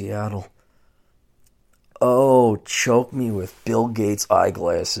from Seattle. Oh, choke me with Bill Gates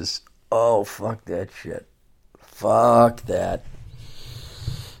eyeglasses. Oh, fuck that shit. Fuck that.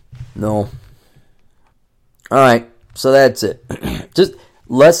 No. All right. So that's it. Just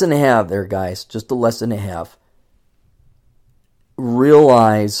lesson to have there, guys. Just a lesson to have.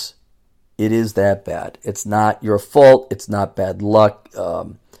 Realize... it is that bad. It's not your fault. It's not bad luck.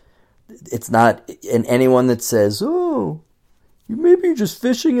 It's not... And anyone that says, oh, you may be just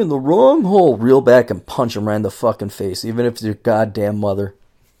fishing in the wrong hole, reel back and punch him right in the fucking face, even if it's your goddamn mother.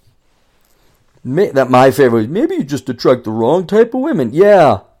 That my favorite. Maybe you just attract the wrong type of women.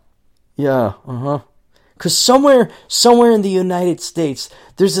 Yeah. Because somewhere in the United States,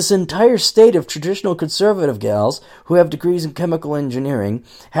 there's this entire state of traditional conservative gals who have degrees in chemical engineering,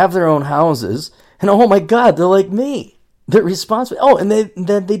 have their own houses, and oh my God, they're like me. They're responsible. Oh, and they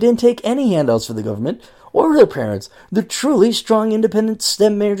didn't take any handouts from the government or their parents. They're truly strong, independent,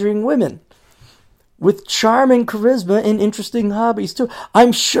 STEM majoring women with charm and charisma and interesting hobbies too.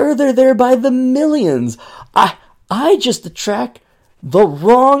 I'm sure they're there by the millions. I just attract the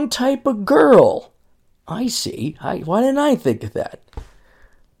wrong type of girl. I see. Why didn't I think of that?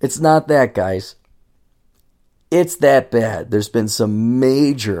 It's not that, guys. It's that bad. There's been some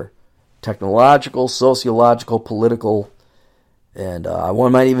major technological, sociological, political, and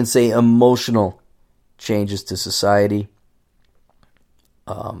one might even say emotional changes to society.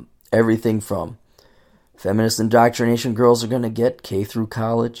 Everything from feminist indoctrination girls are going to get, K through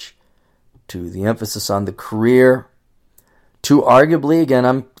college, to the emphasis on the career, to arguably, again,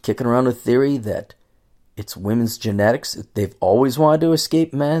 I'm kicking around a theory that it's women's genetics. They've always wanted to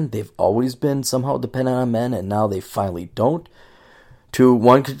escape men. They've always been somehow dependent on men, and now they finally don't. To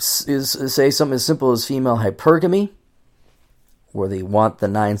one could say something as simple as female hypergamy, where they want the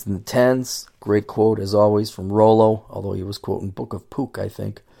 9s and the 10s. Great quote, as always, from Rollo, although he was quoting Book of Pook, I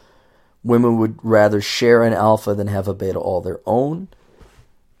think. Women would rather share an alpha than have a beta all their own.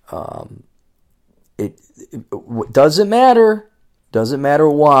 It doesn't matter. Doesn't matter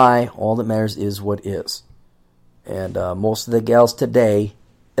why. All that matters is what is. And most of the gals today,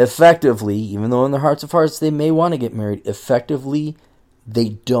 effectively, even though in their hearts of hearts they may want to get married, effectively they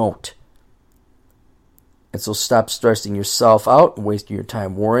don't. And so stop stressing yourself out and wasting your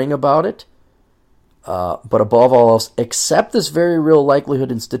time worrying about it. But above all else, accept this very real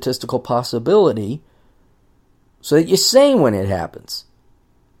likelihood and statistical possibility so that you're sane when it happens.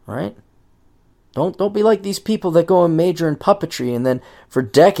 Right? Don't be like these people that go and major in puppetry and then for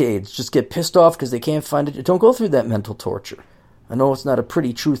decades just get pissed off because they can't find it. Don't go through that mental torture. I know it's not a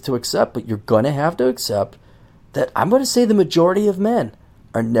pretty truth to accept, but you're going to have to accept that I'm going to say the majority of men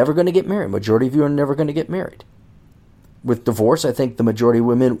are never going to get married. Majority of you are never going to get married. With divorce, I think the majority of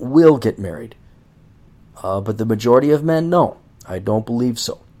women will get married. But the majority of men, no. I don't believe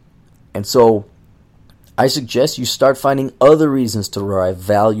so. And so I suggest you start finding other reasons to derive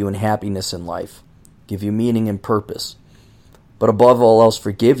value and happiness in life. Give you meaning and purpose. But above all else,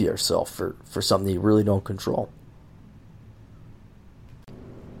 forgive yourself for something you really don't control.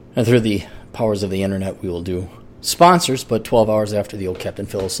 And through the powers of the internet, we will do sponsors, but 12 hours after the old captain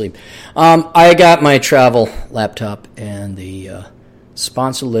fell asleep. I got my travel laptop, and the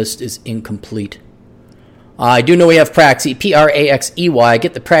sponsor list is incomplete. I do know we have Praxey, Praxey.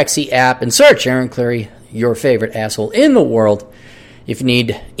 Get the Praxey app and search Aaron Clarey, your favorite asshole in the world. If you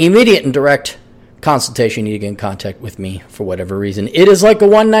need immediate and direct consultation, you need to get in contact with me for whatever reason. It is like a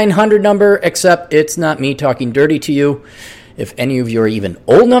 1-900 number, except it's not me talking dirty to you. If any of you are even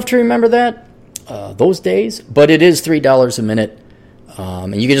old enough to remember that, those days. But it is $3 a minute.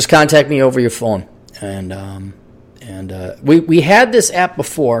 And you can just contact me over your phone. And we had this app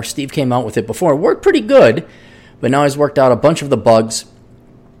before. Steve came out with it before. It worked pretty good. But now he's worked out a bunch of the bugs.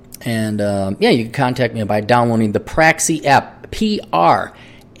 And, you can contact me by downloading the Praxey app, Praxey.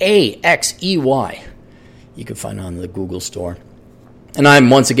 You can find it on the Google store. And I'm,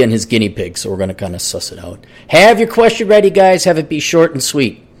 once again, his guinea pig, so we're going to kind of suss it out. Have your question ready, guys. Have it be short and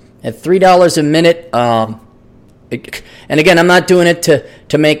sweet. At $3 a minute, and again, I'm not doing it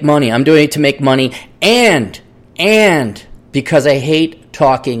to make money. I'm doing it to make money and because I hate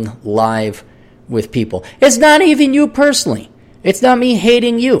talking live with people. It's not even you personally. It's not me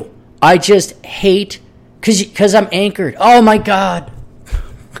hating you. I just hate because I'm anchored. Oh, my God.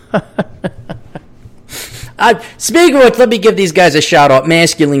 Speaking of which, let me give these guys a shout-out.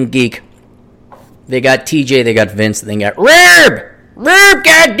 Masculine Geek. They got TJ, they got Vince, they got Rib,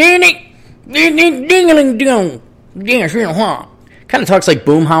 God damn it. Kind of talks like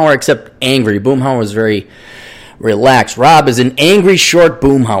Boomhauer, except angry. Boomhauer is very relaxed. Rob is an angry, short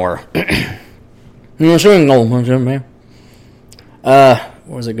Boomhauer.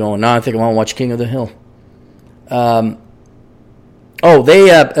 Where's it going? Now I think I want to watch King of the Hill.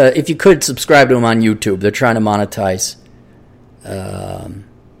 If you could subscribe to them on YouTube. They're trying to monetize.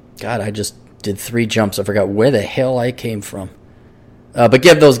 God, I just did 3 jumps. I forgot where the hell I came from. But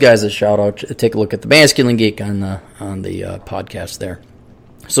give those guys a shout out. Take a look at the Masculine Geek on the podcast there.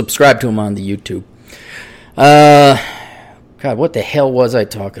 Subscribe to them on the YouTube. God, what the hell was I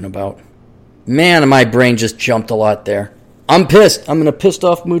talking about? Man, my brain just jumped a lot there. I'm pissed. I'm in a pissed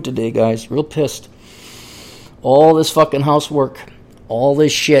off mood today, guys. Real pissed. All this fucking housework. All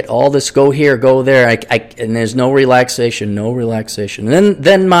this shit. All this go here, go there. And there's no relaxation. No relaxation. And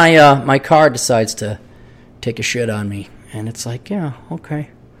then my car decides to take a shit on me. And it's like, yeah,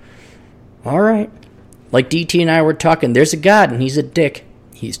 okay. All right. Like DT and I were talking, there's a God, and he's a dick.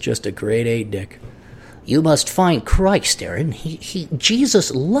 He's just a grade A dick. You must find Christ, Aaron.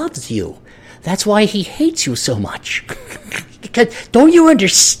 Jesus loves you. That's why he hates you so much. Because don't you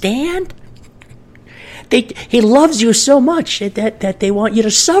understand? He loves you so much that they want you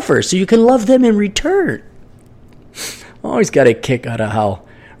to suffer so you can love them in return. I always got a kick out of how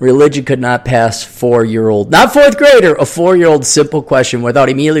religion could not pass 4-year-old, not 4th grader, a 4-year-old simple question without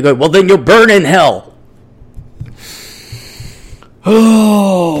immediately going, well, then you'll burn in hell.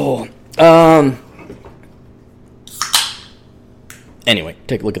 Anyway,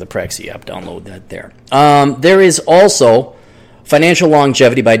 take a look at the Praxey app. Download that there. There is also Financial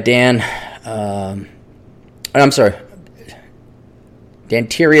Longevity by Dan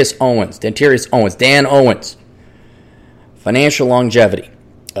Owens. Financial Longevity.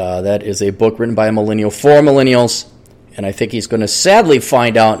 That is a book written by a millennial for millennials, and I think he's going to sadly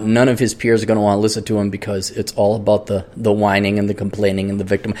find out none of his peers are going to want to listen to him because it's all about the whining and the complaining and the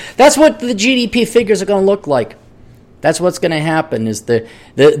victim. That's what the GDP figures are going to look like. That's what's going to happen is the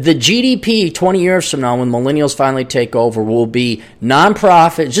GDP 20 years from now when millennials finally take over will be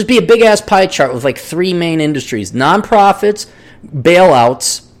nonprofit, just be a big-ass pie chart with like 3 main industries. Nonprofits,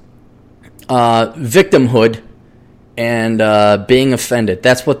 bailouts, victimhood and being offended.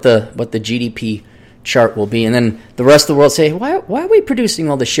 That's what the GDP chart will be. And then the rest of the world say, why are we producing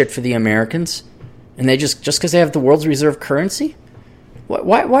all this shit for the Americans? And they just because they have the world's reserve currency?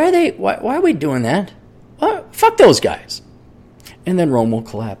 Why are we doing that? Fuck those guys. And then Rome will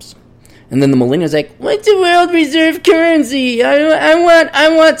collapse. And then the millennials like, what's the world reserve currency? I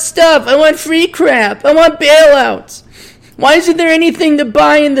want stuff. I want free crap. I want bailouts. Why isn't there anything to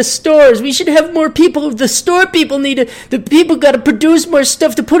buy in the stores? We should have more people. The store people the people got to produce more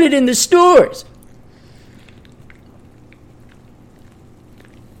stuff to put it in the stores.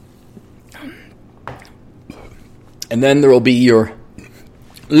 And then there will be your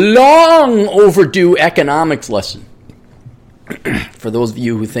long overdue economics lesson. For those of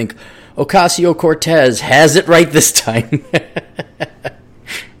you who think Ocasio-Cortez has it right this time.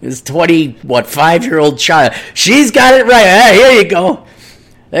 This 5-year-old child. She's got it right. Hey, here you go.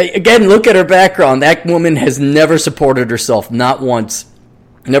 Again, look at her background. That woman has never supported herself, not once.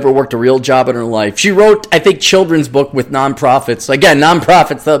 Never worked a real job in her life. She wrote, I think, children's book with nonprofits. Again,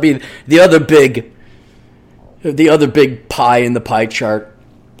 nonprofits, that'll be the other big pie in the pie chart.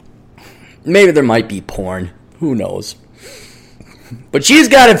 Maybe there might be porn. Who knows? But she's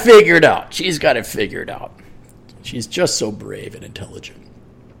got it figured out. She's just so brave and intelligent.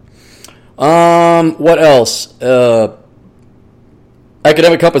 What else?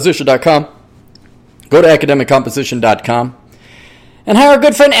 Academiccomposition.com. Go to academiccomposition.com. And hire a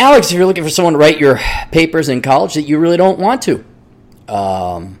good friend Alex if you're looking for someone to write your papers in college that you really don't want to.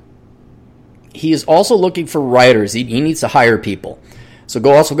 He is also looking for writers. He needs to hire people. So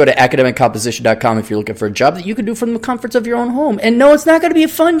go to academiccomposition.com if you're looking for a job that you can do from the comforts of your own home. And no, it's not going to be a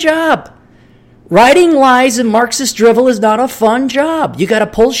fun job. Writing lies and Marxist drivel is not a fun job. You got to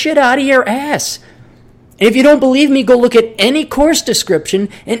pull shit out of your ass. And if you don't believe me, go look at any course description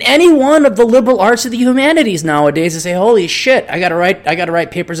in any one of the liberal arts of the humanities nowadays and say, holy shit, I got to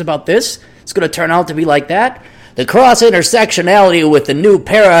write papers about this. It's going to turn out to be like that. The cross-intersectionality with the new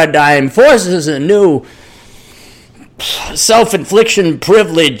paradigm forces a new self-infliction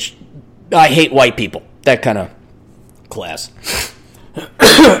privilege. I hate white people. That kind of class.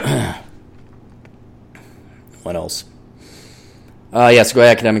 What else? Yes, go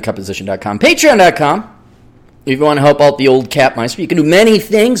to academiccomposition.com. Patreon.com. If you want to help out the old Capmeister, you can do many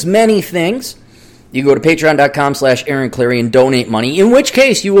things. You go to patreon.com/Aaron Clarey and donate money, in which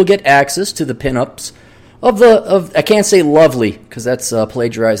case you will get access to the pinups of I can't say lovely, because that's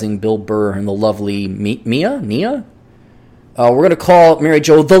plagiarizing Bill Burr and the lovely Nia? We're going to call Mary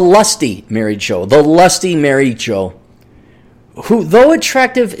Jo the lusty Mary Jo. The lusty Mary Jo. Who, though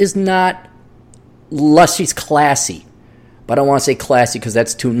attractive, is not lust. She's classy. But I don't want to say classy because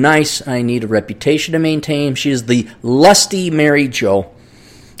that's too nice. I need a reputation to maintain. She is the lusty Mary Jo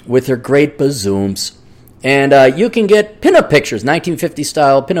with her great bazooms. And you can get pinup pictures, 1950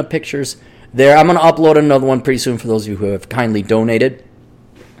 style pinup pictures there. I'm going to upload another one pretty soon for those of you who have kindly donated.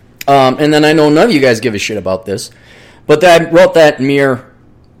 And then I know none of you guys give a shit about this. But I wrote that mere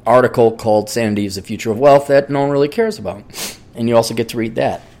article called Sanity is the Future of Wealth that no one really cares about. And you also get to read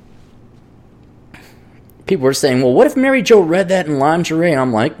that. People were saying, well, what if Mary Jo read that in lingerie?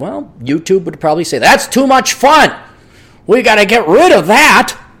 I'm like, well, YouTube would probably say, that's too much fun. We got to get rid of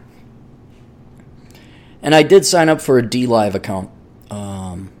that. And I did sign up for a DLive account.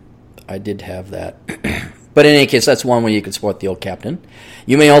 I did have that. But in any case, that's one way you can support the old captain.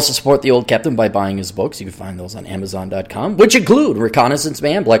 You may also support the old captain by buying his books. You can find those on Amazon.com, which include Reconnaissance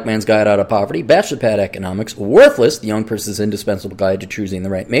Man, Black Man's Guide Out of Poverty, Bachelor Pad Economics, Worthless, The Young Person's Indispensable Guide to Choosing the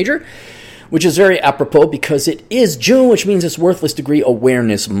Right Major, which is very apropos because it is June, which means it's Worthless Degree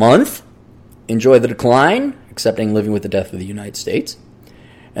Awareness Month. Enjoy the Decline, Accepting Living with the Death of the United States.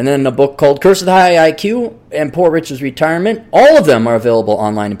 And then a book called Curse of the High IQ and Poor Rich's Retirement. All of them are available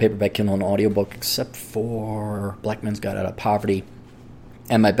online in paperback, Kindle, and audiobook, except for Black Man's Guide Out of Poverty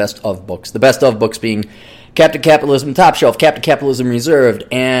and my best of books. The best of books being Captain Capitalism Top Shelf, Captain Capitalism Reserved,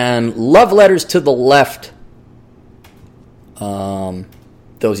 and Love Letters to the Left.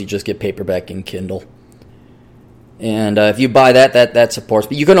 Those you just get paperback and Kindle. And if you buy that supports.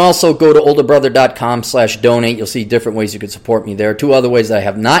 But you can also go to olderbrother.com/donate. You'll see different ways you can support me there. Two other ways that I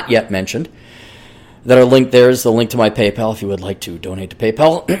have not yet mentioned that are linked there is the link to my PayPal if you would like to donate to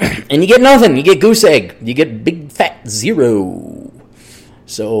PayPal. And you get nothing. You get goose egg. You get big fat zero.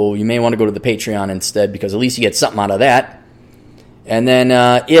 So you may want to go to the Patreon instead because at least you get something out of that. And then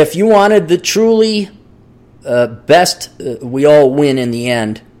if you wanted the truly best, we all win in the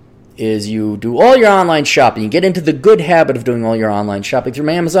end, is you do all your online shopping. You get into the good habit of doing all your online shopping through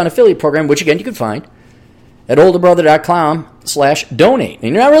my Amazon affiliate program, which, again, you can find at olderbrother.com amazon.com/donate.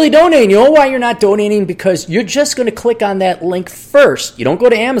 And you're not really donating. You know why you're not donating? Because you're just going to click on that link first. You don't go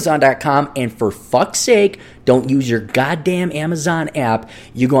to amazon.com, and for fuck's sake, don't use your goddamn Amazon app.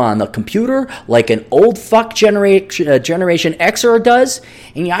 You go on the computer like an old fuck Generation Xer does,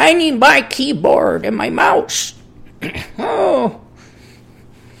 and I need my keyboard and my mouse. Oh.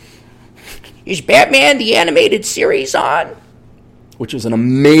 Is Batman the Animated Series on? Which is an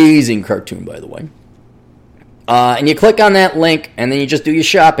amazing cartoon, by the way. And you click on that link, and then you just do your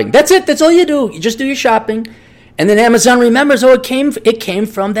shopping. That's it. That's all you do. You just do your shopping. And then Amazon remembers, it came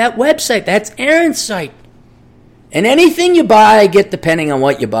from that website. That's Aaron's site. And anything you buy, get, depending on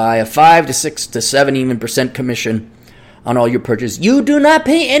what you buy, a 5 to 6 to 7 even % commission on all your purchases. You do not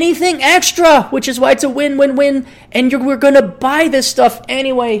pay anything extra, which is why it's a win-win-win. And we're going to buy this stuff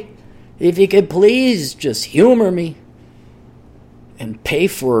anyway. If you could please just humor me and pay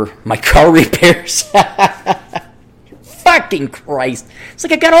for my car repairs. Fucking Christ. It's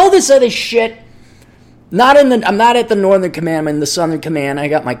like I got all this other shit. I'm not at the Northern Command. I'm in the Southern Command. I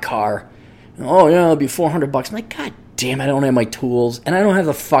got my car. Oh, yeah, it'll be $400. I'm like, God damn, I don't have my tools, and I don't have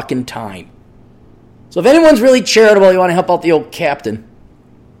the fucking time. So if anyone's really charitable, you want to help out the old captain,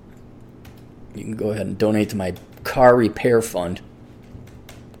 you can go ahead and donate to my car repair fund.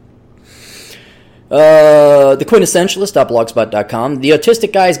 The Quintessentialist.blogspot.com. The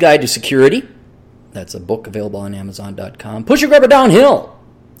Autistic Guy's Guide to Security. That's a book available on Amazon.com. Push Your Grubber Downhill.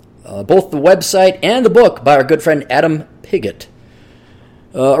 Both the website and the book by our good friend Adam Piggott.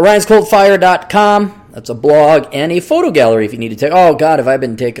 OrionsColdFire.com. That's a blog and a photo gallery if you need to take. Oh, God, have I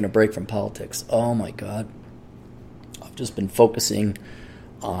been taking a break from politics? Oh, my God. I've just been focusing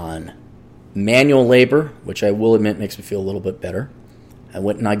on manual labor, which I will admit makes me feel a little bit better. I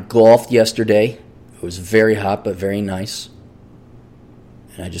went and I golfed yesterday. It was very hot, but very nice.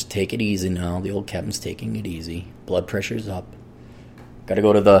 And I just take it easy now. The old captain's taking it easy. Blood pressure's up. Got to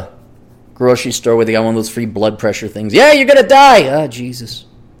go to the grocery store where they got one of those free blood pressure things. Yeah, you're going to die. Ah, Jesus.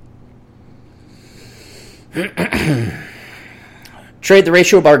 Trade the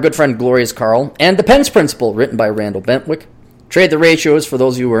Ratio by our good friend Glorious Carl. And The Pence Principle, written by Randall Bentwick. Trade the Ratio is for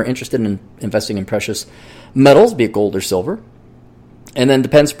those of you who are interested in investing in precious metals, be it gold or silver. And then the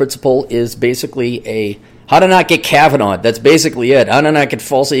Pence Principle is basically how to not get Kavanaugh. That's basically it. How to not get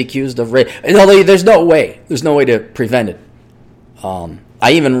falsely accused of rape. Although there's no way. There's no way to prevent it.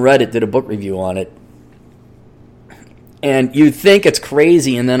 I even read it, did a book review on it. And you think it's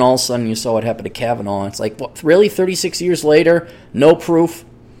crazy, and then all of a sudden you saw what happened to Kavanaugh. It's like, what, really? 36 years later? No proof?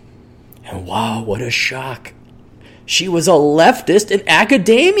 And wow, what a shock. She was a leftist in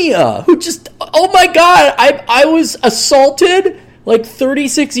academia who just, oh my God, I was assaulted like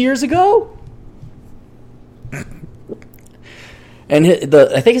 36 years ago? And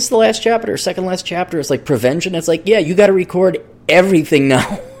I think it's the last chapter, or second last chapter, it's like prevention. It's like, yeah, you got to record everything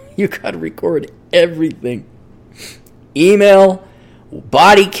now. You got to record everything. Email,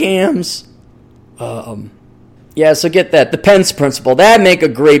 body cams. Yeah, so get that. The Pence Principle. That'd make a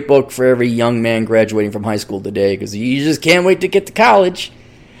great book for every young man graduating from high school today, because you just can't wait to get to college.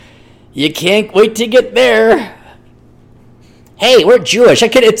 You can't wait to get there. Hey, we're Jewish.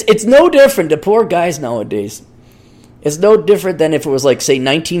 It's no different to poor guys nowadays. It's no different than if it was like, say,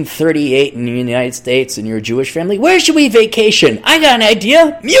 1938 in the United States and you're a Jewish family. Where should we vacation? I got an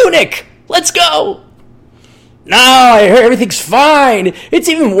idea. Munich. Let's go. No, I heard everything's fine. It's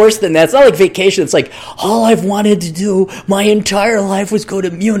even worse than that. It's not like vacation. It's like, all I've wanted to do my entire life was go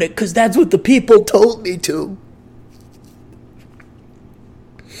to Munich because that's what the people told me to.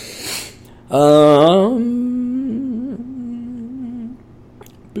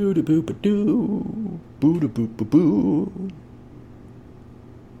 Boo-da-boo-ba-doo. Boo-da-boo-ba-boo.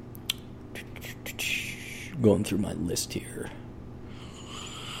 Going through my list here.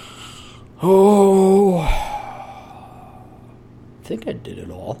 Oh, I think I did it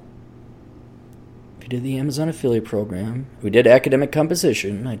all. We did the Amazon affiliate program. We did academic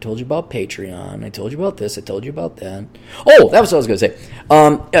composition. I told you about Patreon. I told you about this. I told you about that. Oh, that was what I was going to say.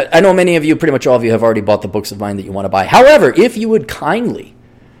 I know many of you, pretty much all of you, have already bought the books of mine that you want to buy. However, if you would kindly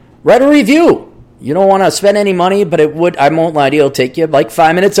write a review. You don't want to spend any money, but I won't lie to you, it'll take you like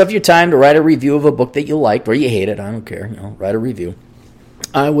 5 minutes of your time to write a review of a book that you liked or you hate it. I don't care. Write a review.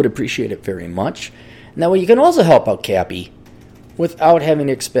 I would appreciate it very much. And that way you can also help out Cappy without having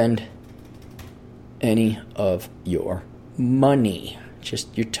to expend any of your money.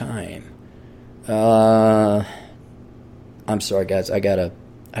 Just your time. I'm sorry, guys. I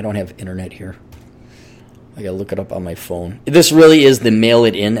don't have internet here. I gotta look it up on my phone. This really is the mail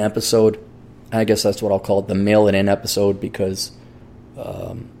it in episode. I guess that's what I'll call it, the mail it in episode, because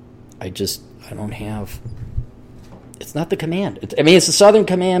I don't have It's not the command. It's the Southern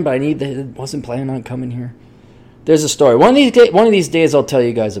Command, but wasn't planning on coming here. There's a story. One of these days, I'll tell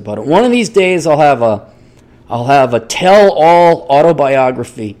you guys about it. One of these days, I'll have a tell-all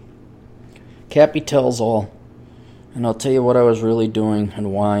autobiography. Cappy tells all, and I'll tell you what I was really doing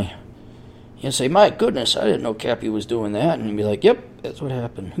and why. You say, my goodness, I didn't know Cappy was doing that, and you'd be like, yep, that's what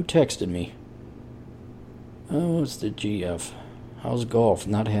happened. Who texted me? Oh, it's the GF. How's golf?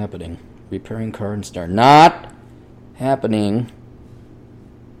 Not happening. Repairing car and star. Not happening.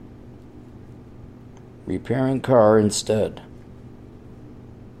 Repairing car instead.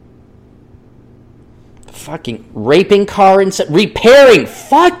 Fucking raping car instead. Repairing.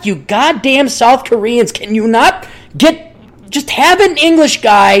 Fuck you goddamn South Koreans. Can you not just have an English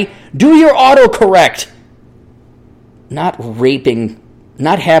guy do your autocorrect? Not raping.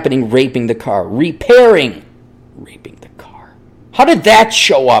 Not happening raping the car. Repairing. Raping the car. How did that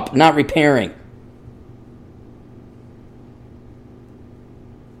show up? Not repairing.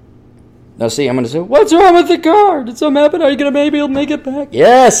 Now see, I'm going to say, what's wrong with the car? Did something happen? Are you going to maybe make it back?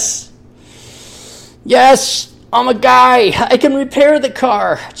 Yes. Yes, I'm a guy. I can repair the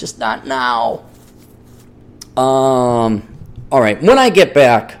car. Just not now. All right, when I get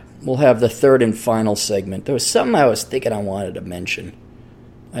back, we'll have the third and final segment. There was something I was thinking I wanted to mention.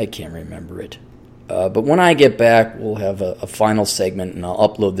 I can't remember it. But when I get back, we'll have a final segment, and I'll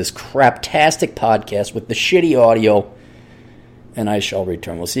upload this craptastic podcast with the shitty audio, and I shall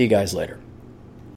return. We'll see you guys later.